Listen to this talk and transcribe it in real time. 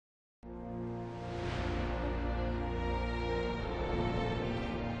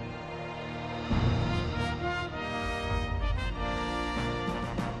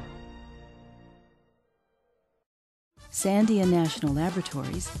Sandia National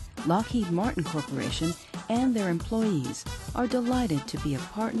Laboratories, Lockheed Martin Corporation, and their employees are delighted to be a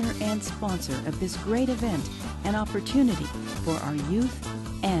partner and sponsor of this great event and opportunity for our youth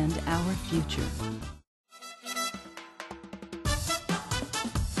and our future.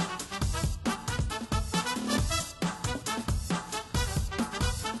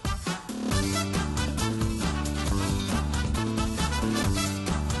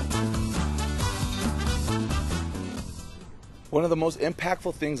 One of the most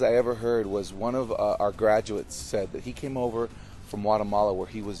impactful things I ever heard was one of our graduates said that he came over from Guatemala where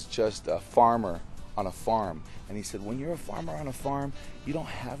he was just a farmer on a farm. And he said, when you're a farmer on a farm, you don't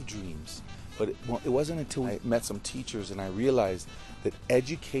have dreams. But it wasn't until I met some teachers and I realized that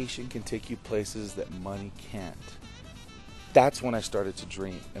education can take you places that money can't. That's when I started to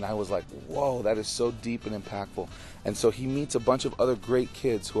dream. And I was like, whoa, that is so deep and impactful. And so he meets a bunch of other great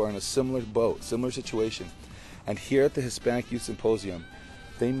kids who are in a similar boat, similar situation. And here at the Hispanic Youth Symposium,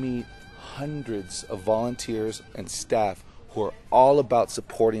 they meet hundreds of volunteers and staff who are all about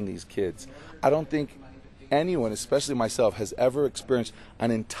supporting these kids. I don't think anyone, especially myself, has ever experienced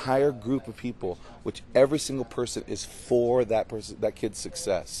an entire group of people which every single person is for that kid's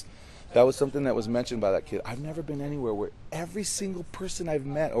success. That was something that was mentioned by that kid. I've never been anywhere where every single person I've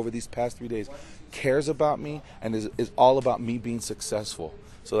met over these past 3 days cares about me and is all about me being successful.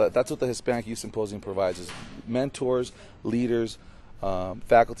 So that's what the Hispanic Youth Symposium provides, is mentors, leaders,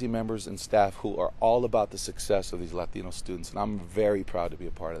 faculty members, and staff who are all about the success of these Latino students. And I'm very proud to be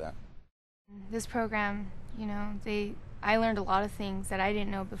a part of that. This program, I learned a lot of things that I didn't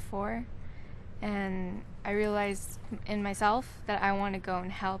know before. And I realized in myself that I want to go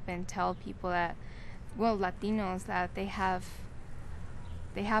and help and tell people that, well, Latinos, that they have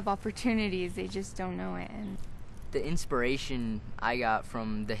opportunities, they just don't know it. And the inspiration I got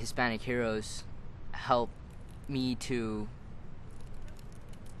from the Hispanic heroes helped me to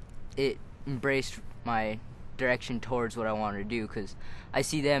embrace my direction towards what I wanted to do, because I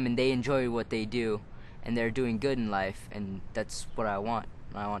see them and they enjoy what they do and they're doing good in life, and that's what I want.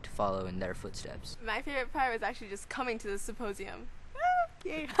 I want to follow in their footsteps. My favorite part was actually just coming to the symposium.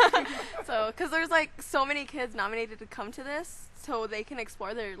 Yay. So, because there's so many kids nominated to come to this, so they can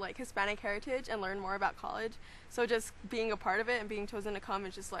explore their Hispanic heritage and learn more about college. So just being a part of it and being chosen to come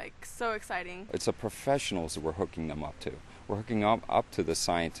is just so exciting. It's the professionals that we're hooking them up to. We're hooking up to the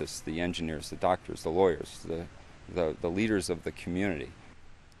scientists, the engineers, the doctors, the lawyers, the leaders of the community.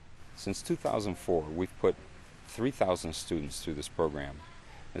 Since 2004, we've put 3,000 students through this program.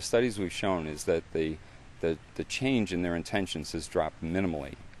 The studies we've shown is that the change in their intentions has dropped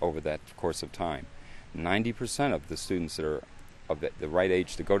minimally over that course of time. 90% of the students that are of the right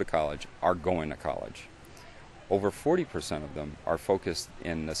age to go to college are going to college. Over 40% of them are focused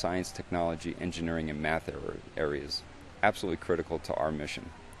in the science, technology, engineering, and math areas, absolutely critical to our mission.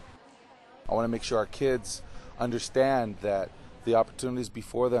 I want to make sure our kids understand that the opportunities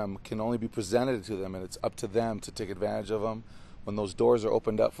before them can only be presented to them, and it's up to them to take advantage of them. When those doors are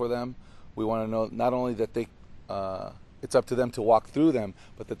opened up for them, we want to know not only that it's up to them to walk through them,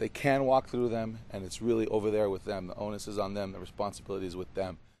 but that they can walk through them, and it's really over there with them. The onus is on them, the responsibility is with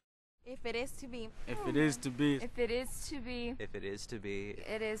them. If it is to be. If it is to be. If it is to be. If it is to be.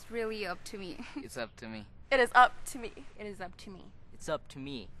 It is really up to me. It's up to me. It is up to me. It is up to me. It's up to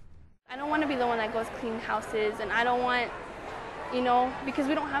me. I don't want to be the one that goes clean houses, and I don't want, because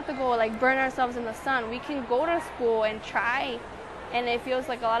we don't have to go burn ourselves in the sun. We can go to school and try. And it feels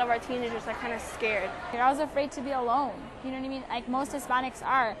like a lot of our teenagers are kind of scared. I was afraid to be alone. You know what I mean? Like most Hispanics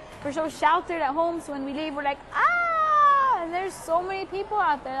are. We're so sheltered at home, so when we leave, we're like, ah! And there's so many people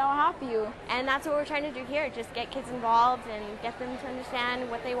out there that will help you. And that's what we're trying to do here, just get kids involved and get them to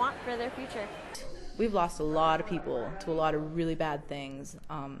understand what they want for their future. We've lost a lot of people to a lot of really bad things.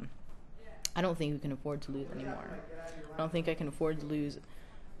 I don't think we can afford to lose anymore. I don't think I can afford to lose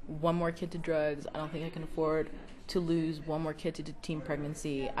one more kid to drugs. I don't think I can afford to lose one more kid to teen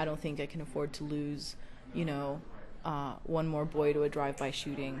pregnancy. I don't think I can afford to lose, one more boy to a drive-by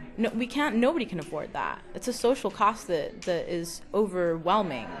shooting. No, we can't. Nobody can afford that. It's a social cost that is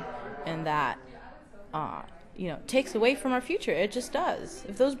overwhelming, and that takes away from our future. It just does.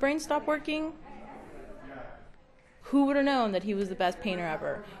 If those brains stop working, who would have known that he was the best painter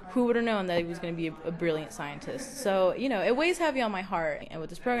ever? Who would have known that he was going to be a brilliant scientist? So, it weighs heavy on my heart. And what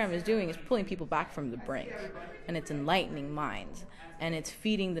this program is doing is pulling people back from the brink. And it's enlightening minds. And it's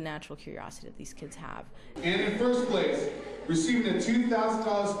feeding the natural curiosity that these kids have. And in first place, receiving a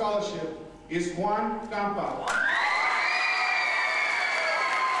 $2,000 scholarship is Juan Campa.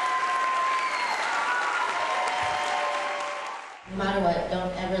 No matter what,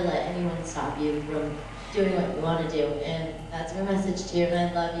 don't ever let anyone stop you from doing what you want to do, and that's my message to you, and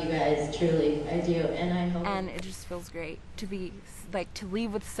I love you guys, truly, I do, and I hope... And it just feels great to be, like, to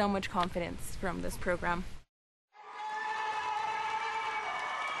leave with so much confidence from this program.